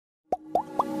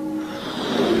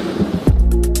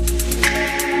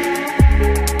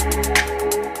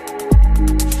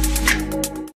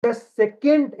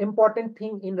second important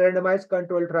thing in randomized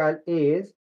control trial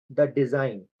is the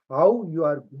design, how you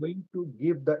are going to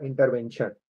give the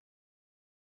intervention.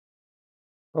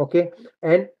 Okay,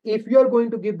 and if you are going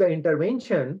to give the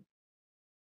intervention,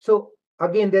 so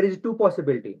again, there is two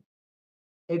possibility.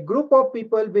 A group of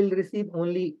people will receive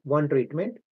only one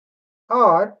treatment,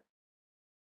 or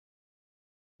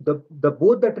the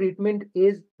both the treatment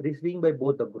is receiving by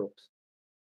both the groups.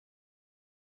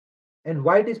 And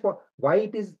why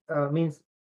it is means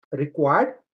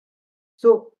required.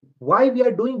 So why we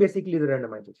are doing basically the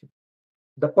randomization?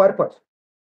 The purpose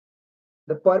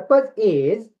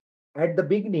is, at the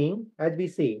beginning, as we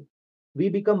say, we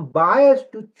become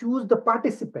biased to choose the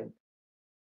participant.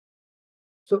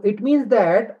 So it means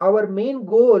that our main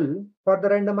goal for the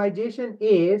randomization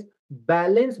is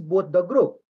balance both the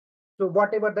group. So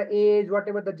whatever the age,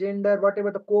 whatever the gender,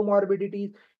 whatever the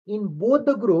comorbidities in both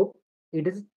the group, it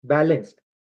is balanced.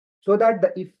 So that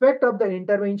the effect of the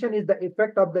intervention is the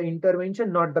effect of the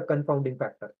intervention, not the confounding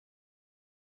factor.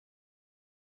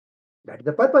 That's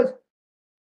the purpose.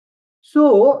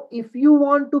 So if you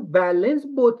want to balance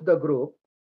both the group,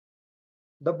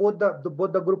 both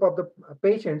the group of the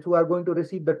patients who are going to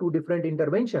receive the two different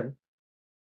intervention,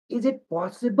 is it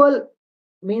possible?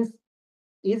 Means,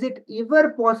 is it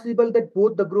ever possible that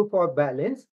both the group are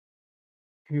balanced?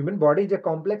 Human body is a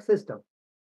complex system.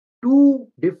 Two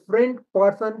different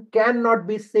person cannot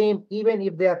be same, even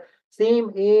if they are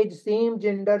same age, same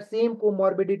gender, same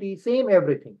comorbidity, same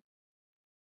everything.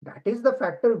 That is the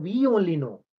factor we only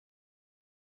know.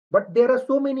 But there are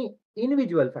so many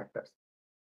individual factors.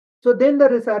 So then the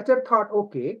researcher thought,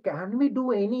 okay, can we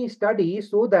do any study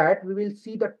so that we will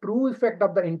see the true effect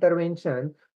of the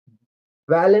intervention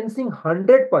balancing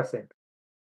 100%?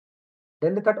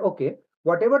 Then they thought, okay,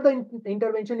 whatever the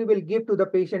intervention you will give to the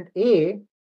patient A,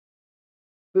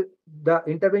 the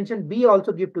intervention B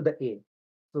also give to the A.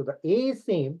 So the A is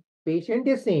same, patient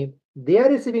is same, they are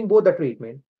receiving both the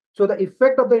treatment. So the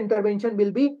effect of the intervention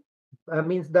will be,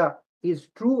 is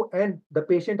true, and the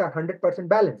patient are 100%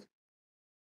 balanced.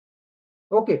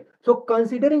 Okay, so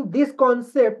considering this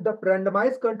concept, the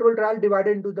randomized control trial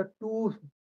divided into the two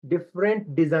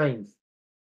different designs: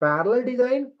 parallel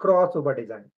design, crossover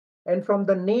design. And from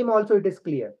the name also it is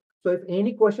clear. So if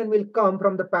any question will come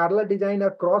from the parallel design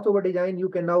or crossover design, you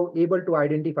can now able to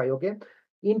identify. Okay,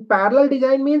 in parallel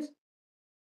design means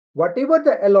whatever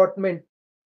the allotment,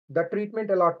 the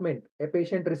treatment allotment a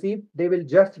patient receive, they will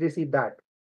just receive that.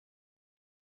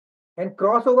 And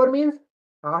crossover means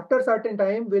after certain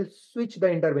time we'll switch the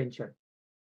intervention.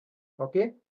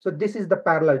 Okay, so this is the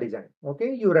parallel design.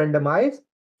 Okay, you randomize.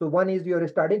 So one is your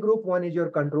study group, one is your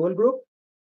control group.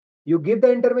 You give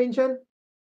the intervention.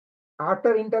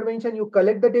 After intervention, you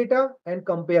collect the data and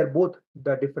compare both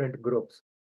the different groups.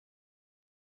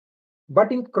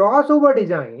 But in crossover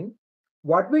design,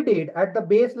 what we did at the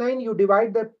baseline, you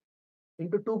divide the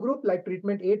into two groups like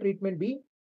treatment A, treatment B.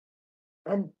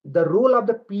 And the role of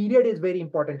the period is very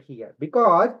important here,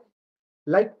 because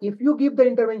like if you give the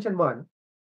intervention 1,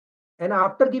 and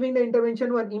after giving the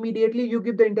intervention 1, immediately you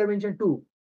give the intervention 2,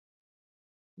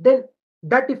 then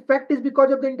that effect is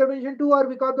because of the intervention 2 or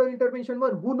because of the intervention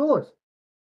 1, who knows?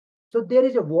 So there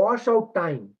is a washout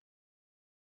time.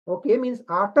 Okay, means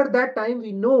after that time,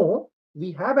 we know,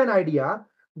 we have an idea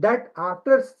that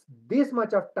after this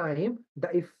much of time, the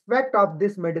effect of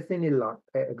this medicine will not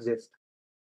exist.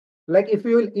 Like if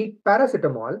you will eat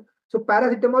paracetamol, so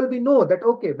paracetamol we know that,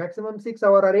 okay, maximum 6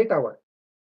 hours or 8 hours.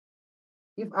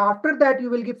 If after that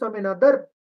you will give some another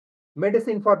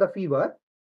medicine for the fever,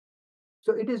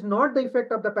 so it is not the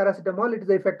effect of the paracetamol, it is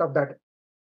the effect of that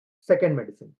second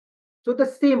medicine. So the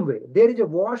same way, there is a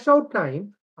washout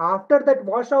time. After that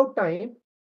washout time,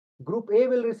 group A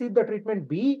will receive the treatment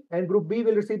B and group B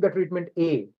will receive the treatment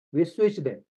A. We switch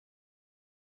them.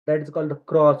 That is called the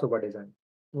crossover design.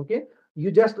 Okay,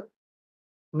 you just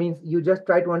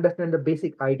try to understand the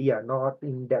basic idea, not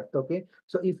in depth. Okay,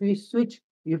 so if we switch,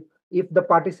 if the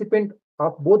participant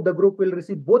of both the group will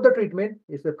receive both the treatment,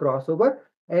 it's a crossover.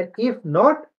 And if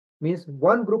not, means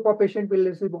one group of patient will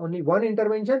receive only one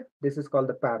intervention, this is called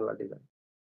the parallel design.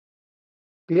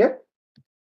 Clear?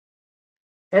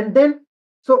 And then,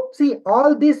 so see,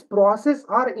 all these processes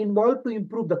are involved to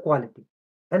improve the quality.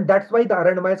 And that's why the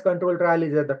randomized control trial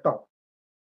is at the top.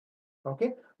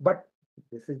 Okay, but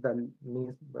this is the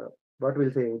means, what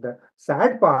we'll say, the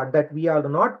sad part, that we are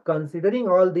not considering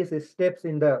all these steps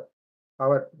in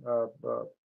our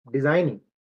designing.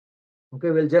 Okay,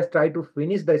 we'll just try to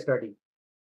finish the study.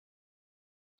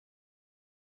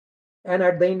 And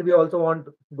at the end, we also want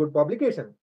good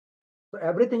publication. So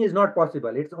everything is not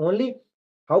possible. It's only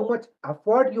how much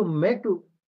effort you make to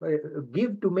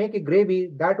give to make a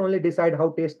gravy, that only decide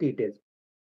how tasty it is.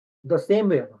 The same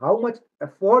way, how much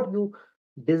effort you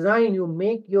design, you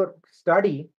make your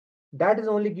study, that is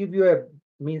only give you a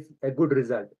means a good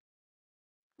result.